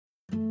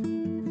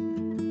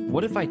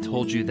What if I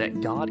told you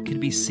that God could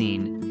be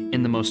seen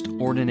in the most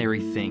ordinary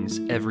things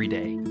every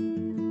day?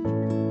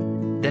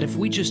 That if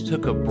we just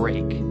took a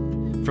break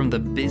from the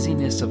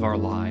busyness of our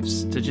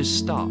lives to just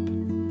stop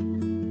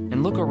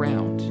and look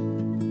around,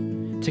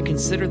 to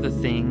consider the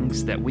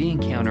things that we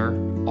encounter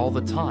all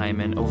the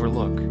time and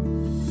overlook,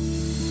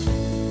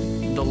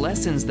 the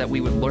lessons that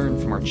we would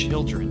learn from our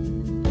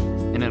children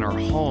and in our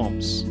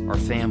homes, our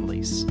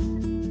families.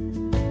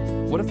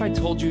 What if I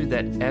told you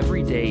that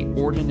everyday,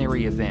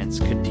 ordinary events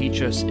could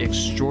teach us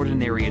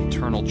extraordinary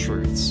eternal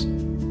truths?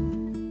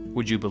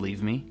 Would you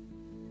believe me?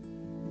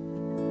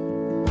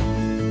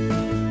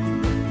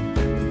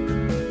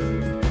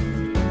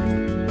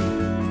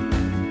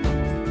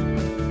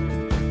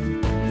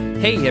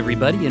 Hey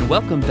everybody, and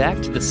welcome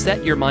back to the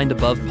Set Your Mind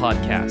Above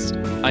podcast.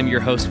 I'm your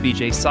host,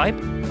 BJ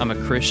Sipe. I'm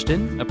a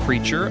Christian, a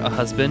preacher, a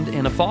husband,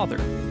 and a father.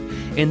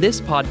 In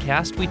this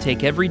podcast, we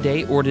take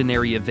everyday,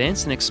 ordinary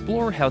events and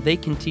explore how they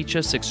can teach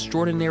us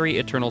extraordinary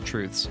eternal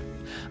truths.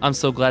 I'm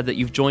so glad that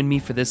you've joined me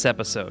for this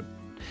episode.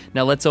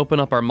 Now let's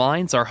open up our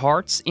minds, our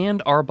hearts,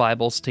 and our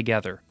Bibles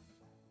together.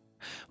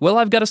 Well,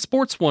 I've got a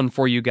sports one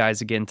for you guys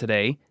again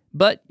today,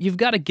 but you've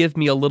got to give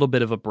me a little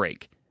bit of a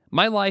break.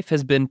 My life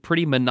has been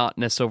pretty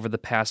monotonous over the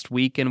past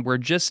week, and we're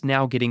just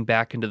now getting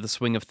back into the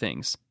swing of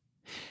things.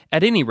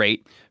 At any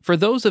rate, for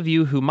those of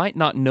you who might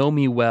not know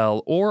me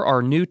well or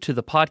are new to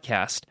the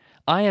podcast,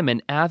 I am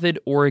an avid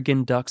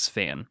Oregon Ducks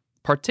fan,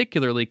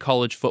 particularly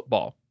college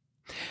football.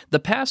 The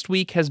past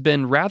week has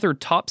been rather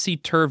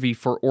topsy-turvy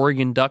for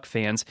Oregon Duck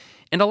fans,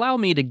 and allow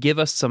me to give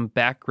us some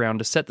background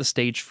to set the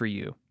stage for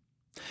you.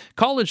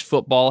 College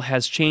football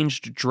has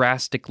changed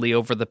drastically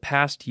over the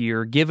past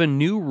year, given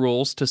new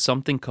rules to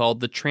something called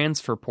the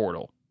transfer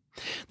portal.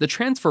 The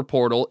transfer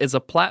portal is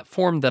a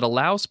platform that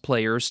allows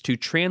players to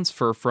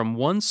transfer from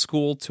one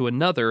school to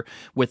another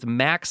with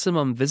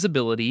maximum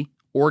visibility,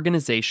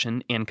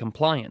 organization, and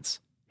compliance.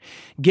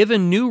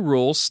 Given new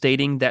rules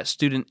stating that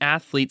student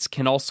athletes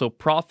can also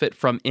profit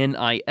from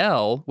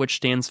NIL, which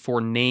stands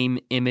for name,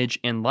 image,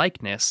 and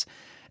likeness,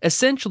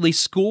 essentially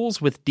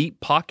schools with deep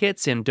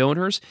pockets and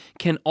donors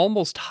can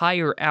almost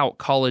hire out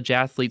college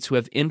athletes who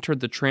have entered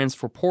the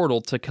transfer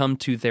portal to come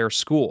to their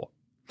school.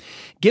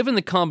 Given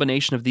the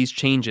combination of these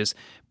changes,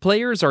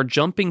 players are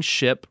jumping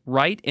ship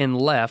right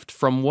and left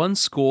from one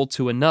school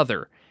to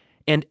another,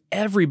 and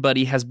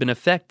everybody has been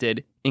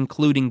affected,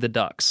 including the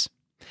Ducks.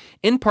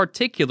 In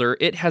particular,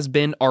 it has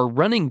been our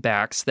running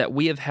backs that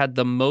we have had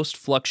the most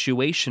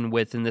fluctuation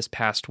with in this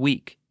past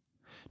week.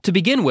 To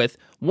begin with,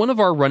 one of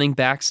our running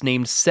backs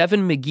named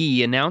Seven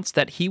McGee announced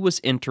that he was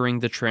entering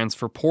the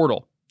transfer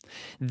portal.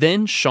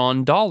 Then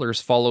Sean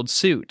Dollars followed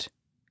suit.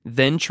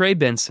 Then Trey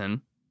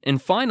Benson.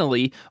 And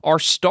finally, our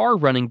star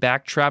running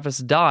back Travis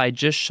Dye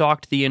just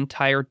shocked the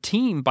entire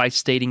team by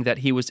stating that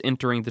he was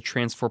entering the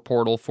transfer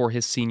portal for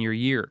his senior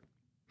year.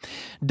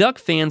 Duck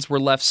fans were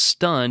left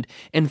stunned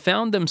and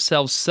found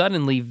themselves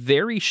suddenly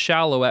very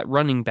shallow at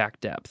running back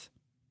depth.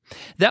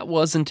 That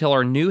was until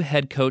our new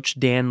head coach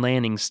Dan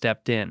Lanning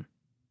stepped in.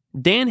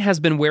 Dan has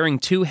been wearing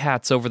two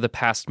hats over the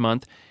past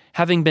month,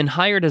 having been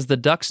hired as the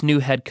Ducks' new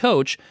head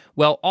coach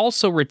while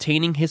also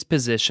retaining his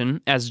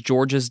position as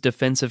Georgia's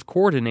defensive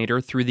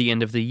coordinator through the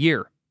end of the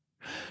year.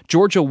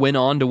 Georgia went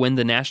on to win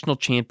the national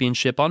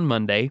championship on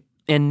Monday,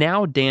 and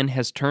now Dan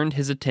has turned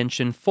his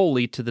attention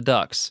fully to the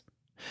Ducks.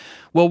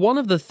 Well, one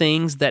of the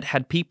things that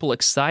had people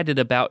excited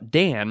about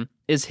Dan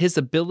is his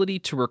ability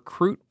to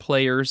recruit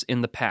players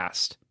in the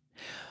past.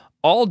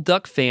 All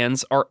Duck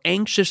fans are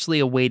anxiously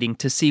awaiting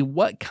to see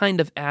what kind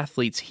of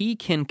athletes he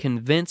can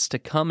convince to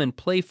come and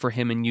play for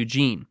him in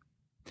Eugene.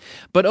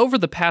 But over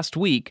the past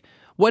week,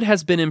 what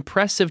has been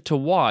impressive to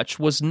watch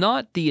was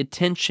not the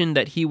attention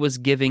that he was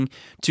giving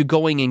to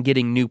going and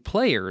getting new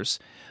players,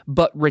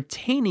 but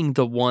retaining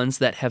the ones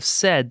that have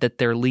said that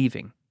they're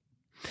leaving.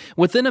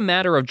 Within a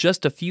matter of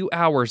just a few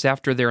hours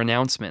after their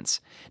announcements,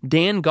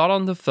 Dan got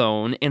on the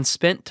phone and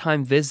spent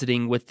time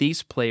visiting with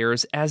these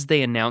players as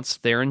they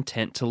announced their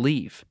intent to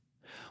leave.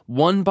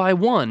 One by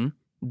one,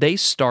 they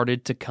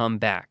started to come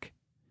back.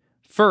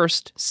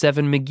 First,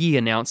 Seven McGee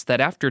announced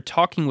that after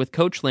talking with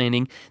Coach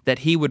Lanning that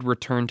he would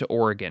return to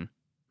Oregon.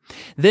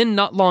 Then,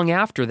 not long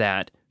after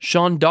that,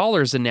 Sean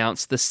Dollars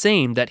announced the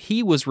same, that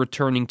he was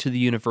returning to the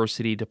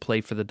university to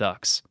play for the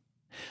Ducks.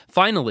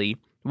 Finally,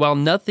 while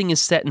nothing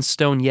is set in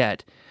stone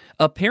yet,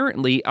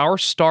 apparently our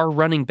star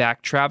running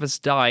back Travis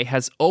Dye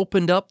has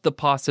opened up the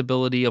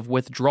possibility of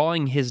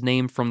withdrawing his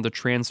name from the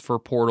transfer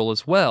portal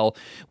as well,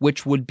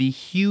 which would be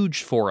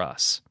huge for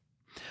us.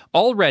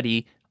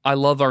 Already, I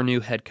love our new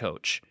head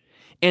coach,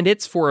 and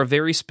it's for a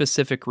very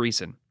specific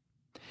reason.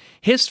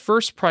 His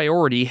first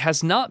priority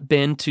has not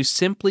been to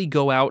simply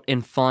go out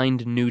and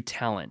find new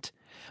talent,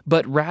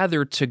 but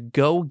rather to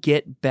go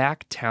get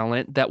back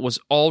talent that was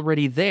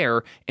already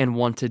there and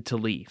wanted to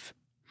leave.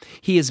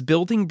 He is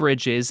building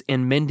bridges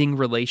and mending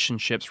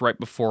relationships right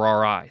before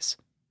our eyes.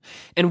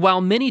 And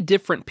while many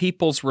different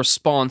people's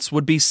response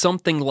would be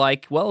something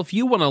like, well, if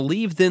you want to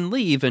leave, then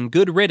leave, and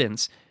good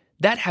riddance,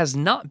 that has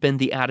not been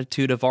the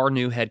attitude of our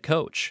new head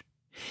coach.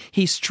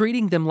 He's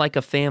treating them like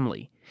a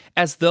family.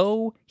 as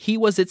though he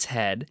was its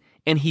head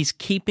and he's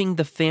keeping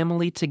the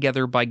family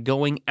together by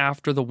going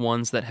after the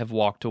ones that have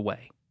walked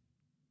away.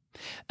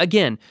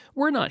 Again,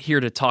 we're not here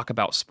to talk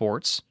about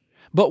sports,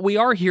 but we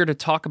are here to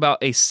talk about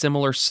a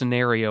similar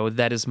scenario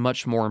that is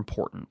much more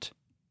important.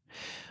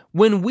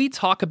 When we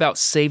talk about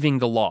saving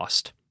the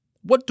lost,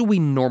 what do we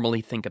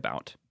normally think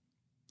about?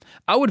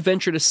 I would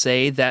venture to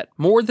say that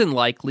more than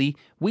likely,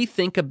 we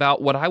think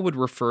about what I would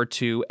refer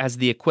to as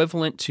the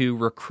equivalent to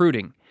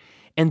recruiting,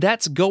 and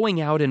that's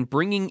going out and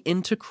bringing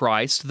into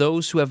Christ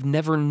those who have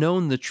never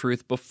known the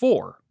truth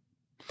before.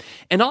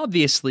 And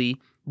obviously,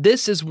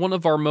 this is one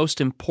of our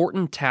most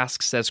important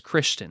tasks as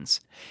Christians.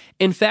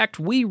 In fact,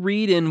 we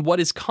read in what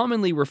is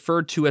commonly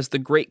referred to as the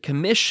Great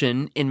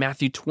Commission in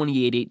Matthew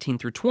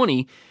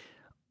 28:18-20,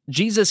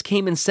 Jesus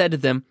came and said to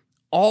them,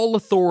 "All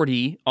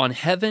authority on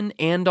heaven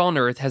and on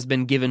earth has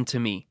been given to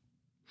me.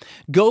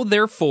 Go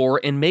therefore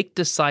and make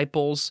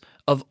disciples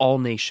of all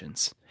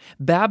nations,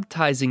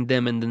 baptizing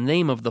them in the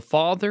name of the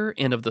Father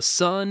and of the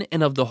Son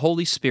and of the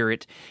Holy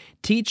Spirit,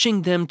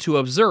 teaching them to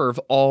observe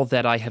all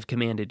that I have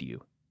commanded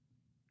you."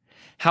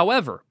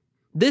 However,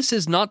 this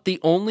is not the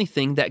only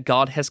thing that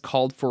God has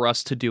called for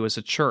us to do as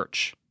a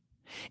church.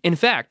 In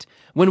fact,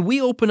 when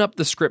we open up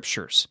the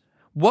Scriptures,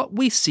 what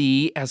we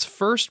see as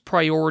first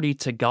priority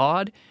to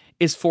God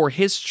is for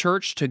His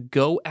church to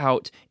go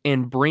out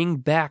and bring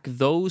back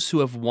those who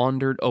have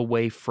wandered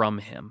away from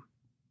Him.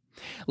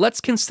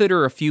 Let's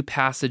consider a few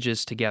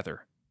passages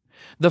together.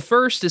 The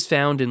first is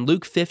found in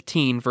Luke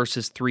 15,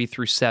 verses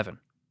 3-7.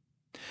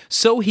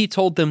 So He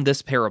told them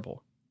this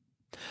parable.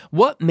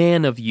 "What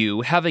man of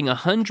you, having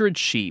 100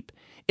 sheep,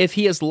 if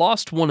he has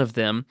lost one of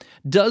them,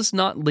 does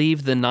not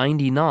leave the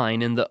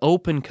 99 in the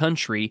open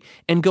country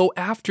and go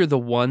after the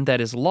one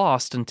that is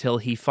lost until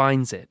he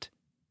finds it?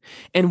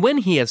 And when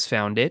he has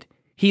found it,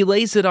 he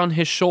lays it on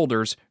his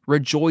shoulders,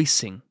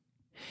 rejoicing.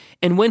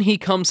 And when he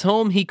comes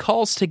home, he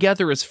calls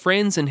together his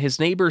friends and his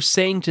neighbors,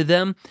 saying to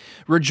them,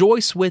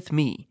 'Rejoice with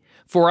me,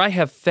 for I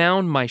have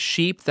found my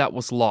sheep that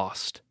was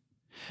lost.'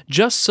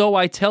 Just so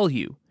I tell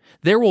you,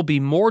 there will be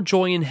more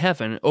joy in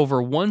heaven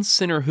over one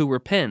sinner who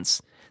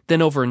repents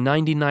than over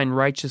 99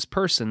 righteous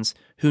persons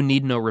who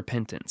need no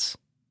repentance."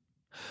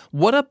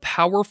 What a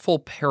powerful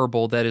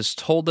parable that is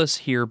told us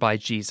here by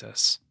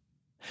Jesus.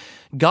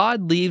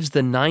 God leaves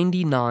the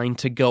 99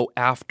 to go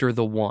after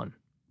the one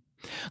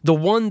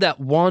that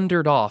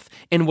wandered off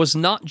and was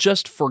not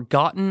just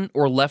forgotten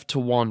or left to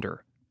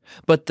wander,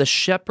 but the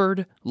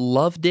shepherd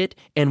loved it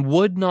and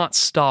would not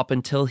stop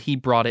until he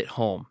brought it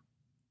home.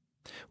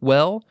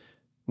 Well,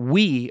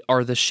 we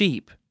are the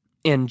sheep,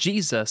 and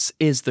Jesus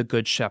is the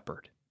good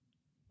shepherd.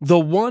 The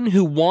one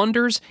who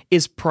wanders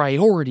is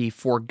priority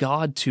for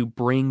God to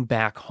bring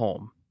back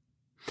home.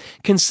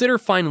 Consider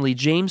finally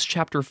James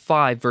chapter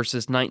 5,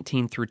 verses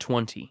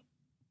 19-20.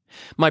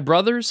 "My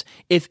brothers,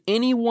 if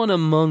anyone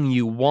among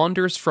you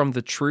wanders from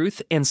the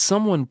truth and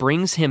someone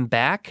brings him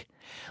back,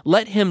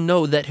 let him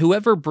know that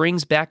whoever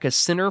brings back a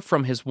sinner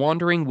from his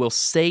wandering will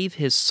save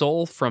his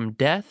soul from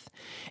death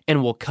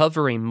and will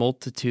cover a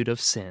multitude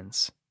of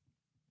sins."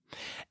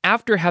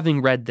 After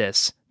having read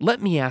this,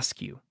 let me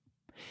ask you,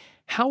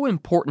 how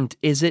important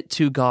is it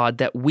to God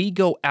that we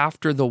go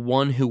after the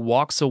one who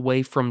walks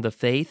away from the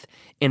faith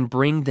and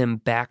bring them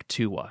back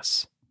to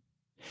us?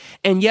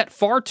 And yet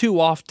far too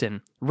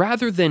often,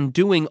 rather than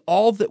doing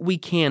all that we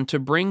can to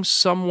bring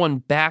someone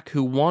back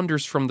who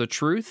wanders from the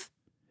truth,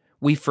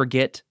 we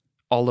forget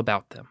all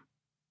about them.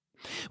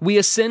 We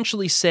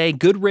essentially say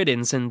good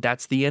riddance and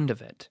that's the end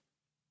of it.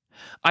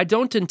 I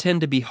don't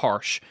intend to be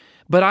harsh,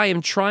 but I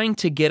am trying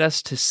to get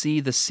us to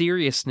see the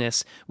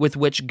seriousness with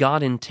which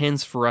God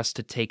intends for us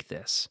to take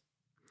this.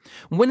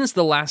 When is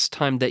the last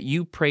time that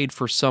you prayed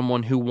for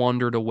someone who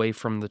wandered away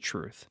from the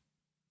truth?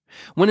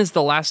 When is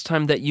the last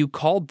time that you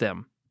called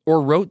them,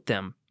 or wrote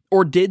them,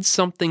 or did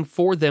something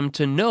for them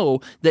to know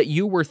that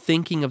you were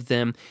thinking of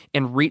them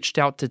and reached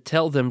out to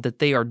tell them that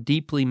they are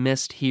deeply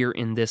missed here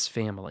in this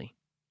family?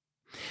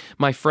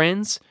 My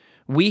friends,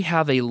 we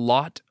have a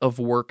lot of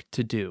work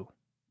to do.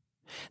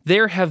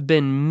 There have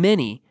been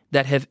many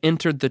that have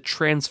entered the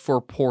transfer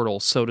portal,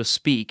 so to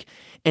speak,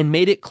 and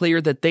made it clear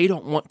that they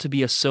don't want to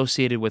be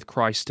associated with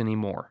Christ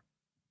anymore.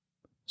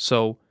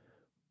 So,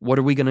 what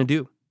are we going to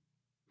do?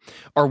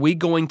 Are we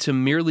going to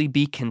merely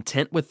be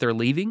content with their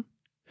leaving?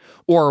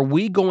 Or are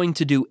we going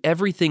to do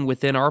everything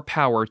within our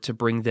power to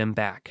bring them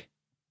back?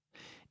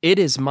 It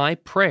is my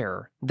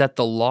prayer that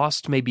the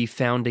lost may be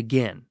found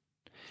again,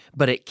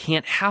 but it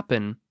can't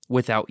happen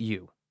without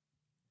you.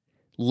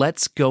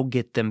 Let's go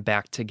get them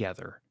back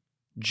together,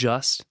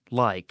 just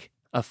like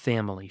a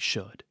family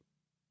should.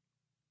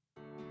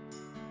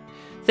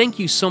 Thank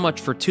you so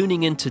much for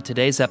tuning in to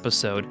today's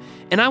episode,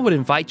 and I would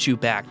invite you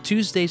back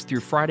Tuesdays through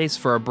Fridays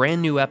for a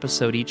brand new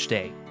episode each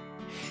day.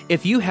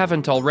 If you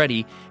haven't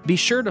already, be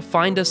sure to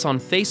find us on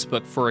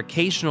Facebook for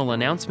occasional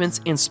announcements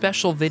and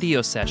special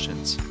video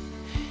sessions.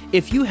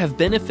 If you have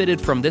benefited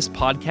from this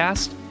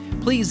podcast,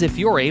 please, if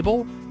you're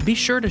able, be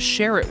sure to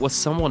share it with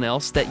someone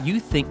else that you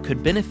think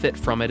could benefit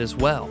from it as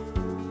well.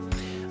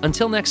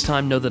 Until next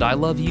time, know that I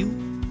love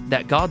you,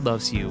 that God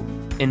loves you,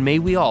 and may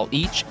we all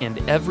each and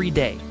every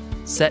day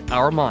set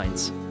our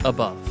minds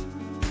above.